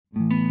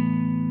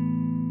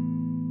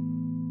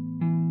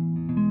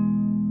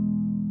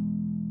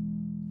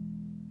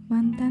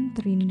Mantan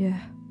terindah.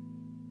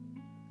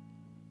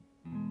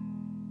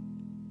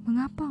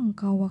 Mengapa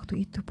engkau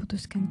waktu itu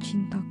putuskan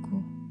cintaku?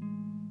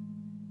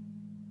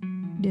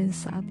 Dan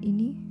saat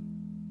ini,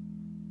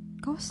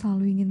 kau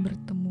selalu ingin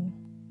bertemu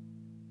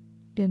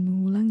dan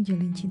mengulang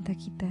jalin cinta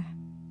kita.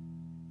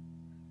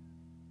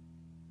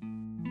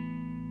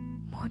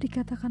 Mau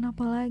dikatakan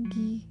apa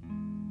lagi?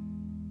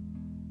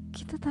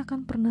 Kita tak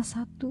akan pernah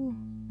satu.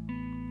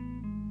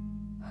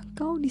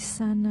 Kau di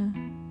sana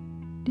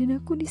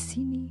dan aku di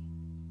sini.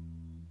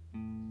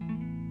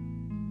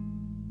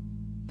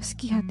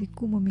 Meski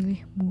hatiku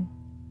memilihmu.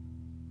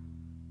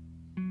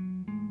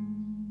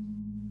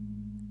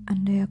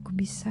 Andai aku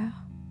bisa,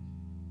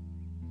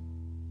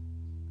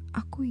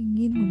 aku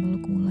ingin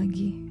memelukmu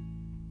lagi.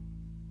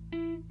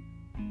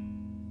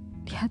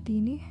 Di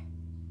hati ini,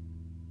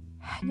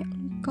 hanya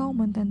engkau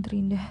mantan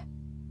terindah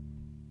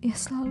yang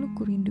selalu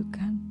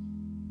kurindukan.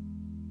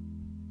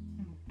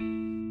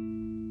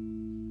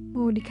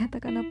 Mau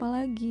dikatakan apa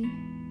lagi?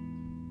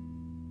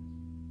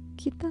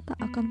 Kita tak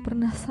akan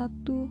pernah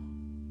satu.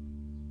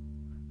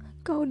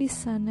 Kau di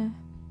sana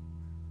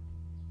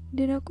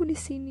dan aku di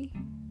sini.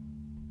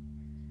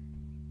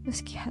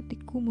 Meski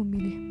hatiku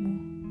memilihmu.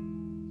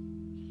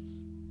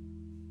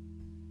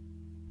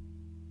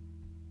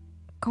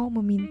 Kau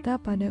meminta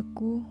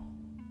padaku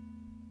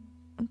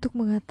untuk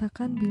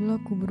mengatakan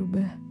bila aku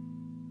berubah.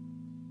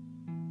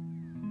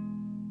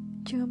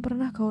 Jangan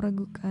pernah kau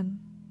ragukan.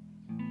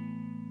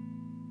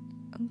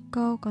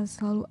 Engkau akan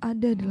selalu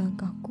ada di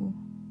langkahku.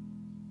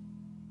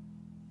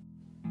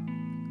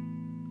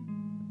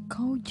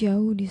 Kau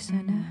jauh di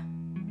sana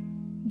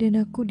dan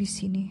aku di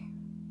sini.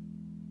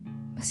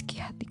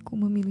 Meski hatiku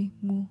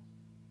memilihmu.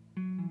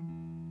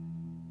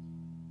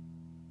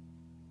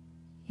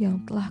 Yang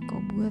telah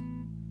kau buat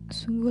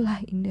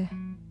sungguhlah indah.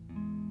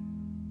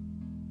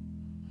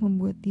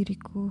 Membuat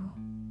diriku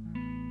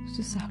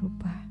susah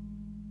lupa.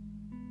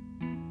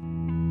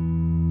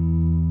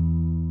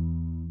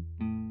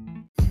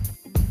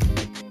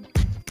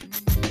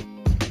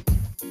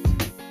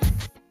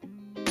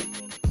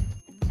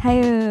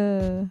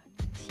 Hayo,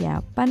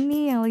 siapa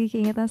nih yang lagi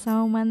keingetan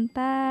sama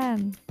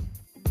mantan?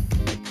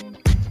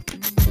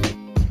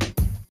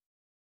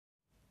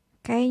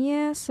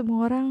 Kayaknya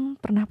semua orang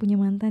pernah punya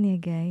mantan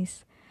ya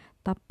guys.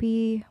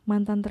 Tapi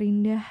mantan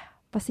terindah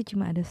pasti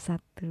cuma ada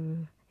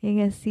satu. Ya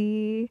gak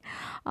sih?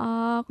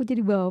 Aku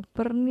jadi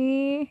baper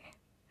nih.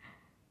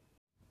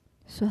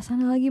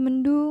 Suasana lagi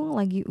mendung,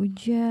 lagi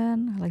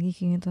hujan, lagi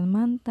keingetan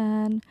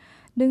mantan.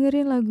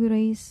 Dengerin lagu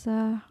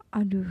Raisa.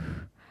 Aduh,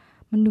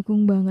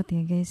 mendukung banget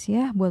ya guys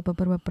ya buat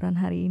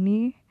baper-baperan hari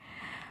ini.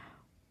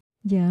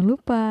 Jangan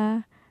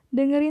lupa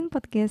dengerin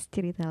podcast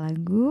cerita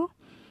lagu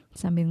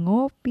sambil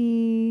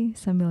ngopi,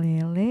 sambil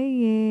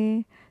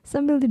leye,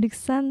 sambil duduk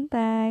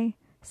santai,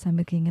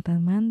 sambil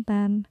keingetan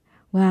mantan.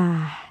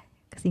 Wah,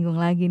 kesinggung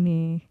lagi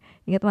nih.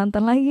 Ingat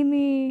mantan lagi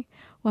nih.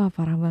 Wah,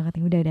 parah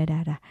banget nih.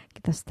 Udah.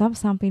 Kita stop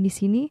sampai di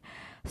sini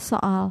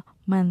soal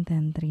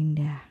mantan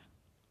terindah.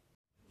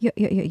 Yuk.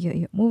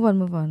 Move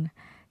on.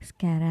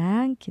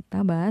 Sekarang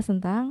kita bahas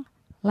tentang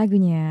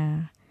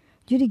lagunya.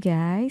 Jadi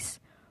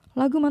guys,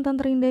 lagu Mantan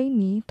Terindah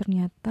ini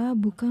ternyata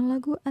bukan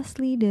lagu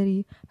asli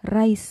dari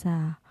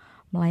Raisa,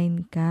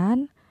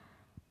 melainkan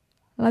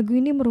lagu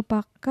ini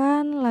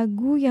merupakan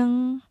lagu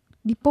yang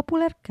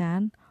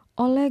dipopulerkan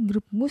oleh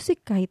grup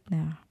musik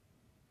Kahitna.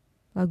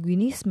 Lagu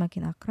ini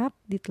semakin akrab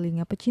di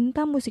telinga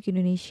pecinta musik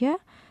Indonesia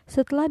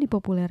setelah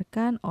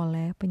dipopulerkan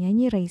oleh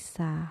penyanyi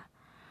Raisa.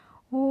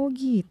 Oh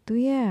gitu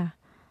ya.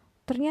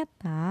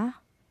 Ternyata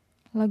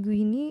lagu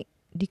ini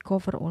di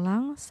cover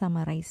ulang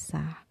sama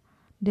Raisa.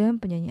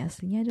 Dan penyanyi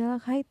aslinya adalah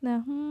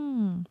Kahitna.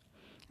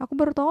 Aku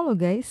baru tahu loh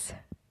guys.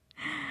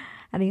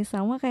 Ada yang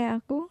sama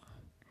kayak aku.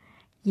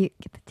 Yuk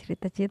kita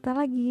cerita-cerita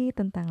lagi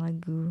tentang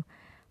lagu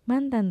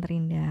Mantan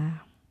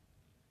Terindah.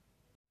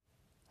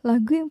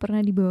 Lagu yang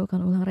pernah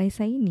dibawakan ulang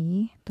Raisa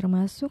ini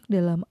termasuk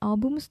dalam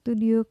album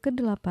studio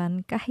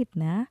ke-8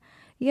 Kahitna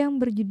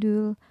yang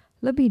berjudul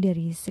Lebih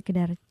Dari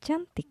Sekedar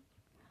Cantik.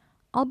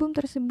 Album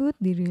tersebut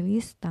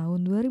dirilis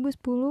tahun 2010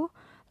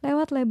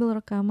 lewat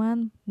label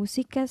rekaman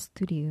Musika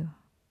Studio.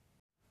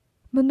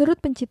 Menurut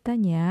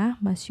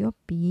penciptanya, Mas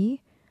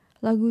Yopi,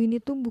 lagu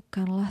ini tuh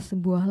bukanlah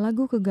sebuah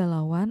lagu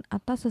kegalauan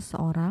atas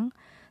seseorang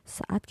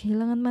saat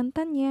kehilangan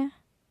mantannya.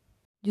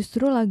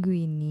 Justru lagu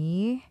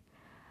ini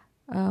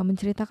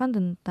menceritakan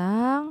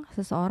tentang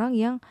seseorang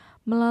yang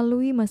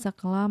melalui masa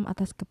kelam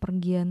atas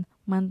kepergian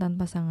mantan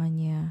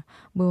pasangannya,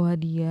 bahwa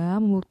dia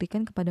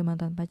membuktikan kepada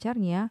mantan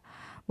pacarnya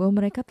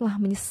bahwa mereka telah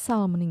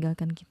menyesal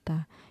meninggalkan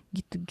kita.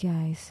 Gitu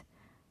guys.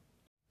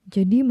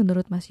 Jadi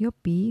menurut Mas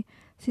Yopi,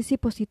 sisi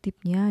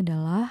positifnya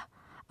adalah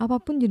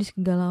apapun jenis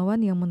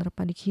kegalauan yang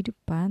menerpa di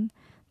kehidupan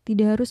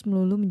tidak harus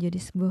melulu menjadi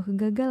sebuah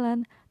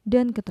kegagalan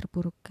dan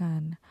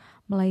keterpurukan,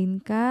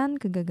 melainkan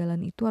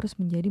kegagalan itu harus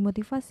menjadi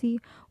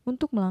motivasi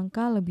untuk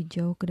melangkah lebih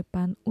jauh ke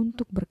depan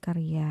untuk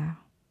berkarya.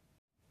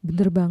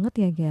 Bener banget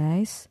ya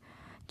guys.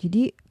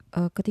 Jadi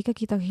ketika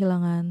kita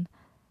kehilangan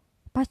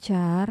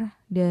pacar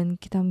dan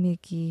kita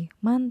memiliki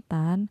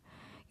mantan,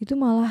 itu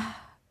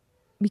malah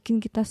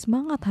bikin kita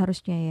semangat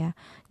harusnya ya.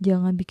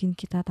 Jangan bikin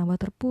kita tambah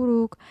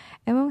terpuruk.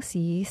 Emang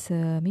sih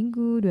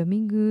seminggu, 2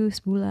 minggu,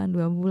 sebulan,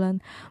 2 bulan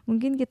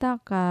mungkin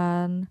kita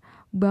akan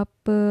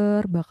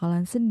baper,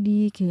 bakalan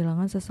sedih,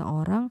 kehilangan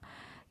seseorang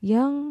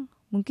yang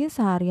mungkin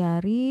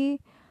sehari-hari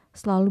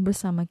selalu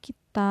bersama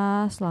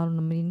kita,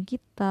 selalu nemenin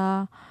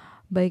kita,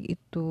 baik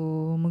itu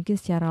mungkin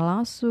secara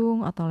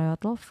langsung atau lewat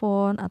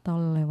telepon atau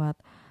lewat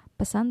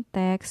pesan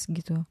teks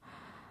gitu.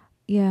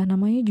 Ya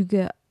namanya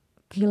juga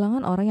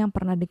kehilangan orang yang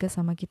pernah dekat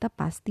sama kita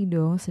pasti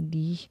dong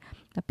sedih.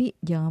 Tapi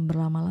jangan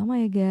berlama-lama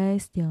ya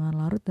guys, jangan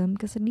larut dalam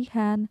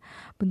kesedihan.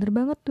 Bener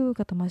banget tuh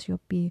kata Mas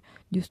Yopi.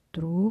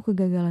 Justru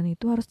kegagalan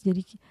itu harus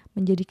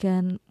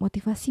menjadikan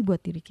motivasi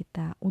buat diri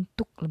kita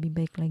untuk lebih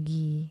baik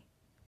lagi.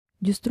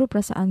 Justru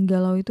perasaan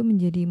galau itu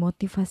menjadi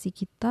motivasi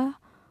kita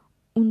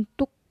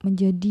untuk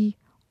menjadi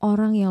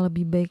orang yang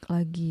lebih baik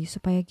lagi,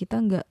 supaya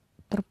kita nggak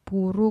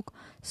terpuruk,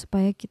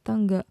 supaya kita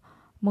nggak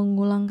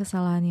mengulang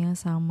kesalahan yang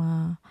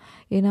sama.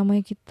 Ya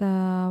namanya kita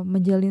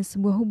menjalin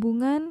sebuah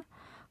hubungan,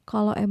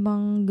 kalau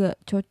emang nggak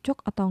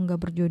cocok atau nggak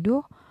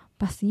berjodoh,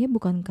 pastinya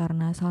bukan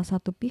karena salah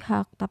satu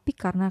pihak, tapi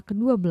karena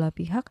kedua belah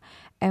pihak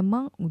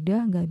emang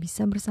udah nggak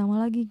bisa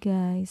bersama lagi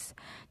guys.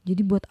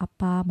 Jadi buat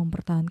apa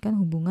mempertahankan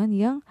hubungan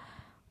yang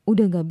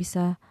udah nggak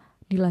bisa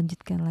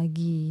dilanjutkan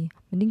lagi.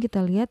 Mending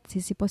kita lihat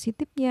sisi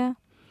positifnya.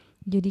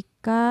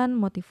 Jadikan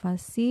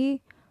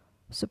motivasi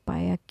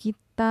supaya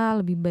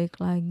kita lebih baik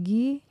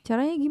lagi.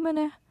 Caranya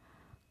gimana?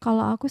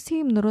 Kalau aku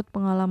sih menurut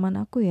pengalaman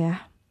aku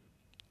ya.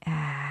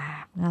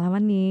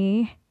 Pengalaman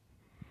nih.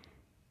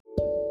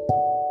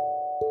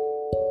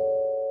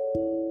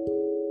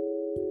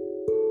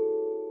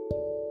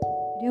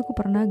 Jadi aku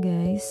pernah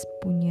guys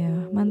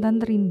punya mantan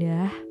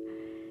terindah.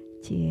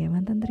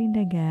 Mantan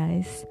terindah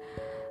guys.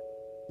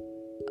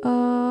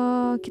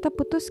 Kita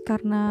putus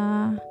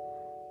karena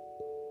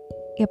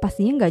ya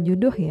pastinya nggak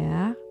jodoh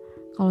ya.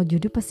 Kalau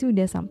jodoh pasti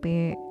udah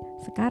sampai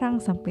sekarang,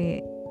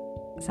 sampai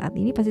saat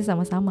ini pasti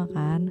sama-sama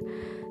kan.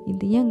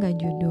 Intinya nggak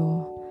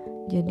jodoh.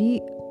 Jadi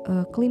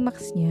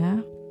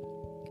klimaksnya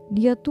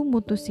dia tuh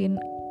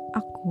mutusin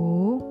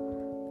aku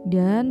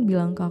dan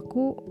bilang ke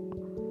aku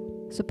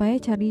supaya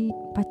cari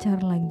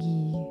pacar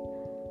lagi,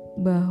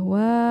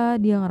 bahwa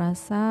dia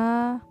ngerasa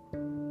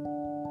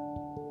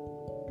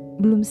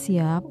belum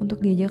siap untuk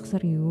diajak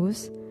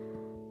serius,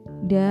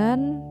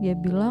 dan dia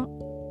bilang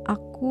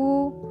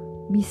aku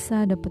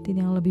bisa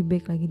dapetin yang lebih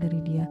baik lagi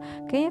dari dia.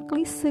 Kayaknya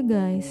klise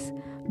guys,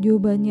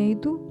 jawabannya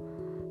itu,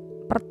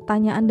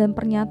 pertanyaan dan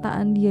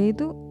pernyataan dia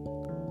itu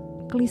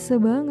klise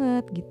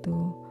banget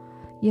gitu.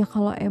 Ya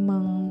kalau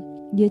emang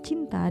dia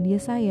cinta,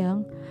 dia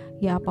sayang,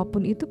 ya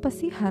apapun itu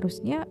pasti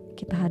harusnya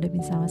kita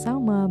hadapin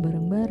sama-sama,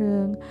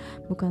 bareng-bareng,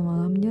 bukan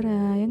malah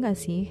menyerah, ya gak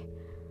sih?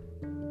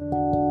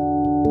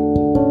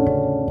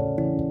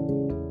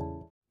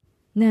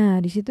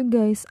 Nah di situ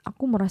guys,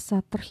 aku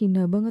merasa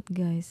terhina banget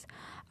guys.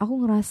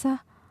 Aku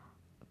ngerasa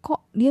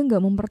kok dia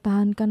nggak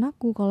mempertahankan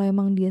aku. Kalau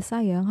emang dia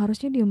sayang,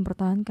 harusnya dia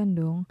mempertahankan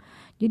dong.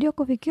 Jadi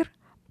aku pikir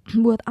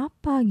buat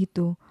apa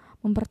gitu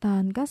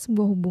mempertahankan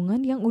sebuah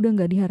hubungan yang udah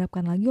nggak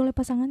diharapkan lagi oleh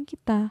pasangan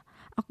kita.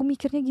 Aku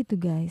mikirnya gitu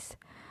guys.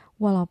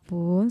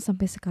 Walaupun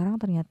sampai sekarang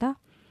ternyata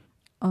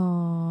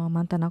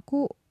mantan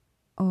aku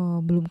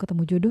belum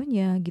ketemu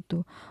jodohnya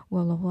gitu.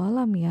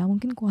 Wallahualam ya,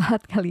 mungkin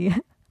kuat kali ya.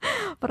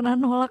 Pernah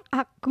nolak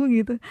aku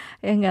gitu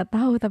ya, nggak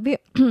tahu, tapi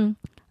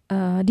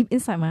deep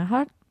inside my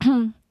heart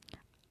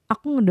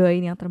aku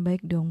ngedoain yang terbaik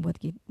dong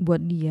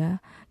buat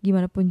dia.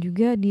 Gimana pun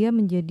juga dia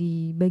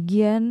menjadi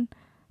bagian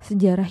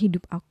sejarah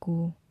hidup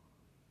aku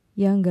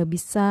yang nggak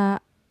bisa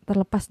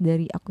terlepas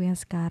dari aku yang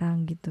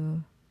sekarang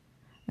gitu.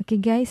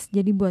 Oke guys,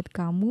 jadi buat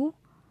kamu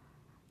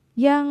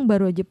yang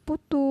baru aja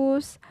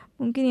putus,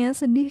 mungkin yang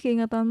sedih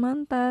keingatan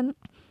mantan,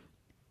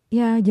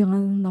 ya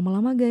jangan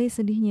lama-lama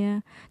guys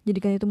sedihnya.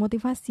 Jadikan itu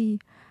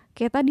motivasi.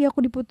 Kayak tadi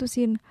aku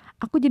diputusin,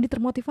 aku jadi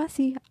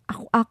termotivasi.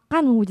 Aku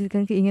akan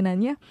mewujudkan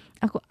keinginannya.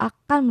 Aku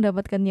akan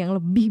mendapatkan yang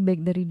lebih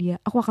baik dari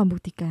dia. Aku akan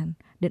buktikan.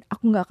 Dan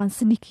aku gak akan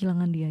sedih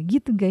kehilangan dia.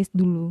 Gitu guys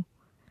dulu.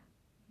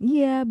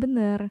 Iya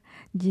bener.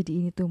 Jadi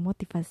ini tuh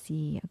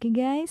motivasi. Oke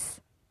guys.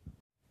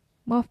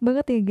 Maaf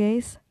banget ya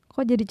guys.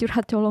 Kok jadi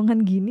curhat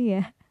colongan gini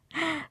ya.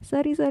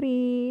 Sorry.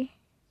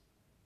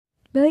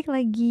 Balik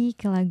lagi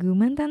ke lagu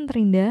Mantan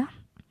Terindah.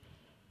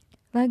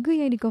 Lagu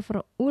yang di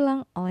cover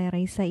ulang oleh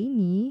Raisa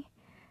ini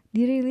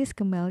dirilis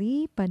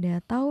kembali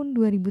pada tahun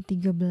 2013,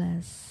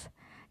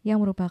 yang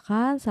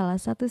merupakan salah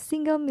satu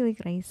single milik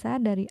Raisa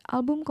dari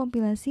album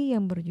kompilasi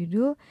yang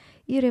berjudul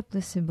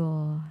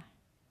Irreplaceable.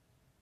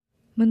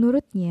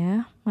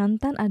 Menurutnya,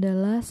 mantan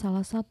adalah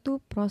salah satu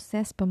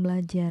proses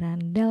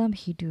pembelajaran dalam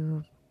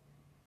hidup.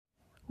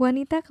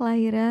 Wanita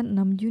kelahiran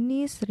 6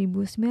 Juni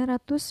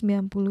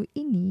 1990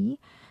 ini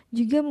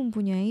juga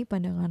mempunyai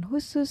pandangan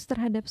khusus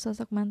terhadap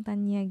sosok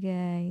mantannya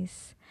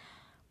guys.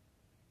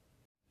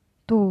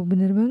 Tuh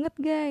bener banget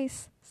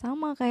guys,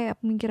 sama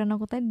kayak pemikiran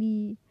aku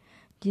tadi.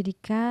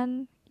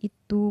 Jadikan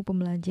itu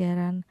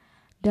pembelajaran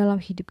dalam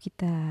hidup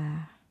kita.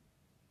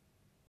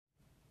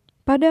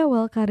 Pada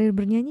awal karir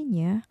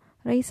bernyanyinya,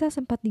 Raisa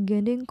sempat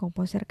digandeng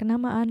komposer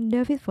kenamaan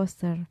David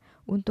Foster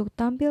untuk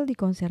tampil di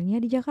konsernya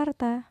di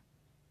Jakarta.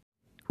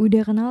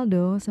 Udah kenal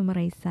dong sama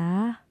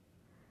Raisa?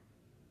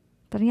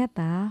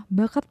 Ternyata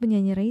bakat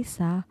penyanyi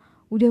Raisa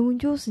udah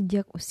muncul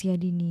sejak usia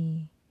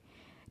dini.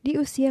 Di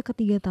usia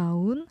ke-3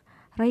 tahun,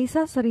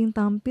 Raisa sering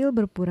tampil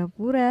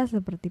berpura-pura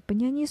seperti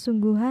penyanyi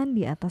sungguhan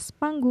di atas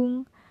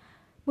panggung.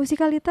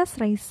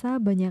 Musikalitas Raisa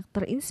banyak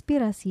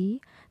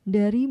terinspirasi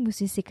dari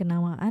musisi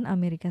kenamaan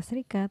Amerika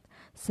Serikat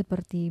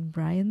seperti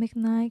Brian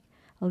McKnight,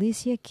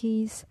 Alicia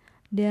Keys,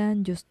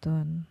 dan Joss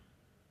Stone.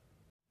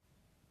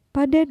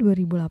 Pada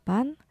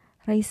 2008,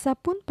 Raisa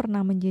pun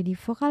pernah menjadi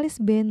vokalis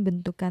band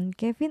bentukan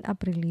Kevin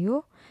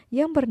Aprilio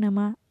yang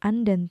bernama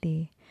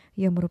Andante,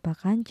 yang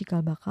merupakan cikal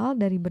bakal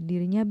dari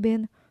berdirinya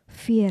band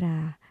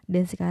Viera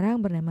dan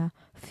sekarang bernama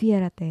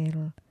Viera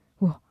Tail.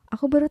 Wah,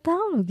 aku baru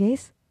tahu loh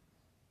guys.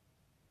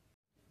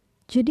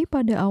 Jadi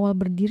pada awal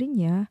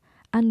berdirinya,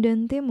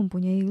 Andante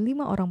mempunyai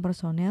 5 orang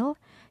personel,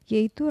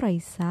 yaitu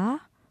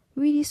Raisa,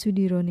 Widi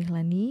Sudiro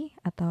Nihlani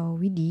atau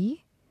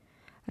Widi,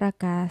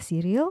 Raka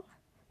Cyril,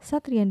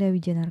 Satrianda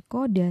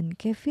Wijanarko, dan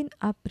Kevin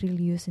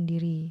Aprilio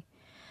sendiri.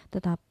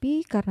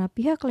 Tetapi karena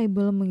pihak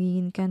label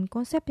menginginkan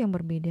konsep yang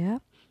berbeda,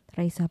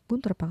 Raisa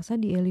pun terpaksa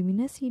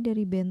dieliminasi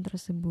dari band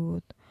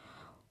tersebut.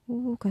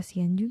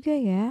 Kasihan juga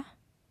ya.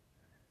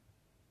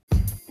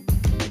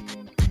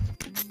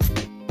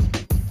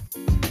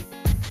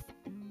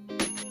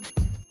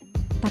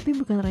 Tapi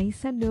bukan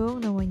Raisa dong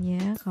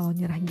namanya kalau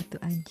nyerah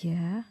gitu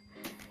aja.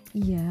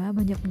 Iya,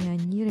 banyak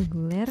penyanyi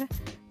reguler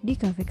di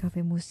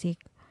kafe-kafe musik.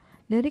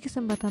 Dari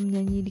kesempatan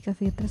menyanyi di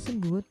kafe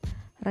tersebut,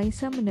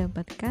 Raisa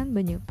mendapatkan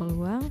banyak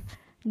peluang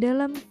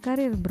dalam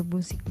karir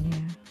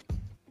bermusiknya.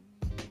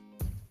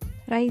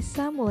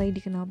 Raisa mulai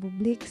dikenal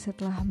publik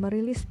setelah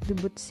merilis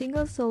debut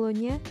single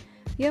solonya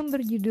yang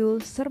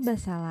berjudul Serba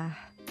Salah.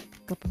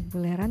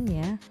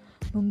 Kepopulerannya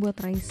membuat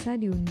Raisa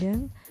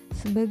diundang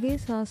sebagai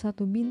salah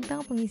satu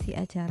bintang pengisi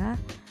acara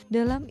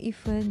dalam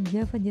event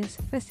Java Jazz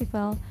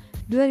Festival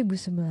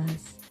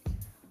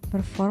 2011.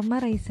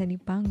 Performa Raisa di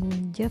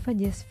panggung Java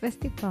Jazz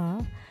Festival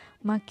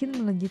makin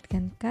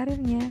melejitkan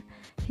karirnya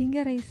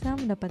hingga Raisa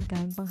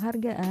mendapatkan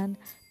penghargaan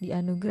di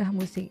Anugerah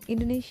Musik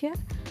Indonesia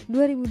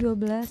 2012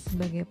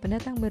 sebagai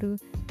pendatang baru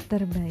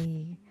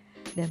terbaik.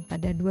 Dan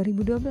pada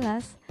 2012,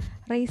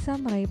 Raisa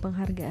meraih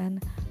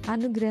penghargaan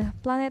Anugerah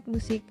Planet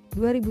Musik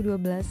 2012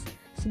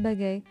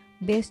 sebagai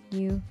Best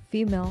New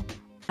Female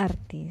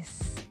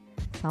Artist.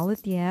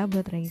 Salut ya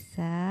buat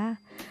Raisa.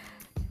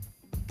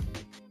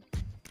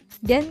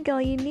 Dan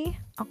kali ini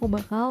aku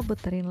bakal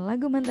puterin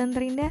lagu Mantan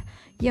Terindah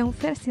yang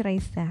versi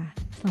Raisa.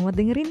 Selamat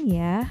dengerin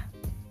ya.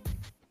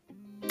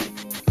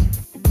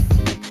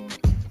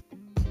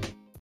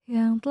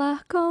 Yang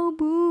telah kau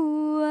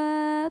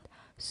buat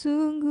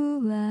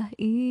sungguhlah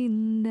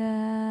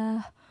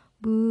indah,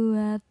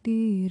 buat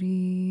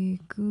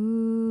diriku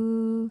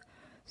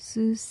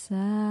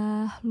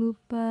susah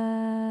lupa.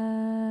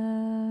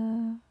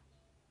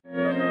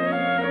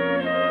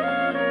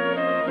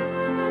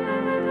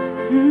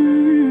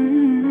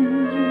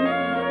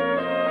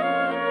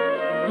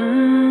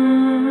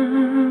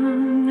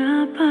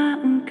 Mengapa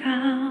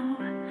engkau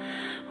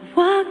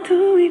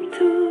waktu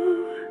itu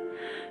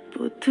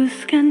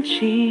putuskan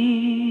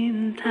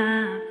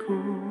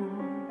cintaku,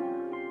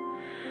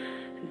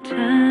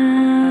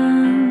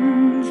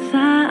 dan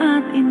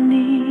saat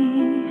ini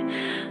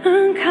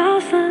engkau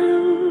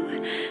selalu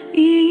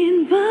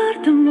ingin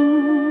bertemu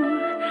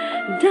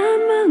dan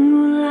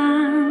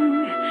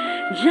mengulang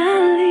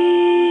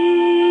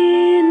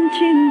jalin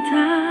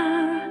cinta.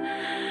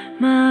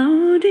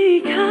 Mau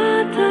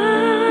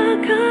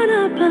dikatakan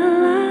apa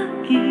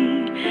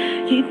lagi,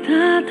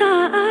 kita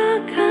tak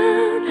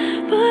akan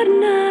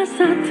pernah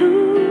satu.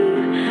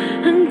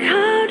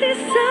 Engkau di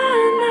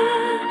sana,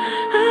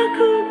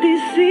 aku di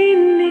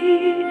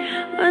sini,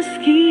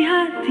 meski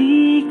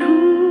hatiku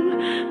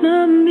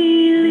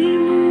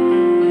memilihmu.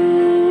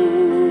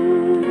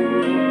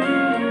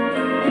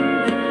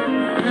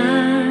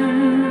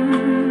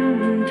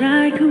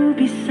 Andai ku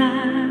bisa,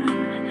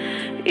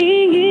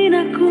 ingin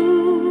aku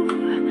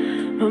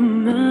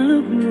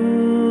memelukmu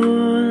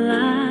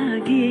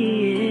lagi.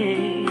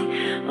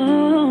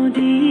 Oh,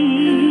 di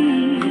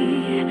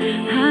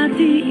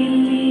hati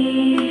ini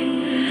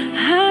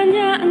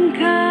hanya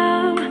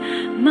engkau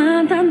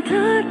mantan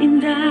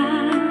terindah.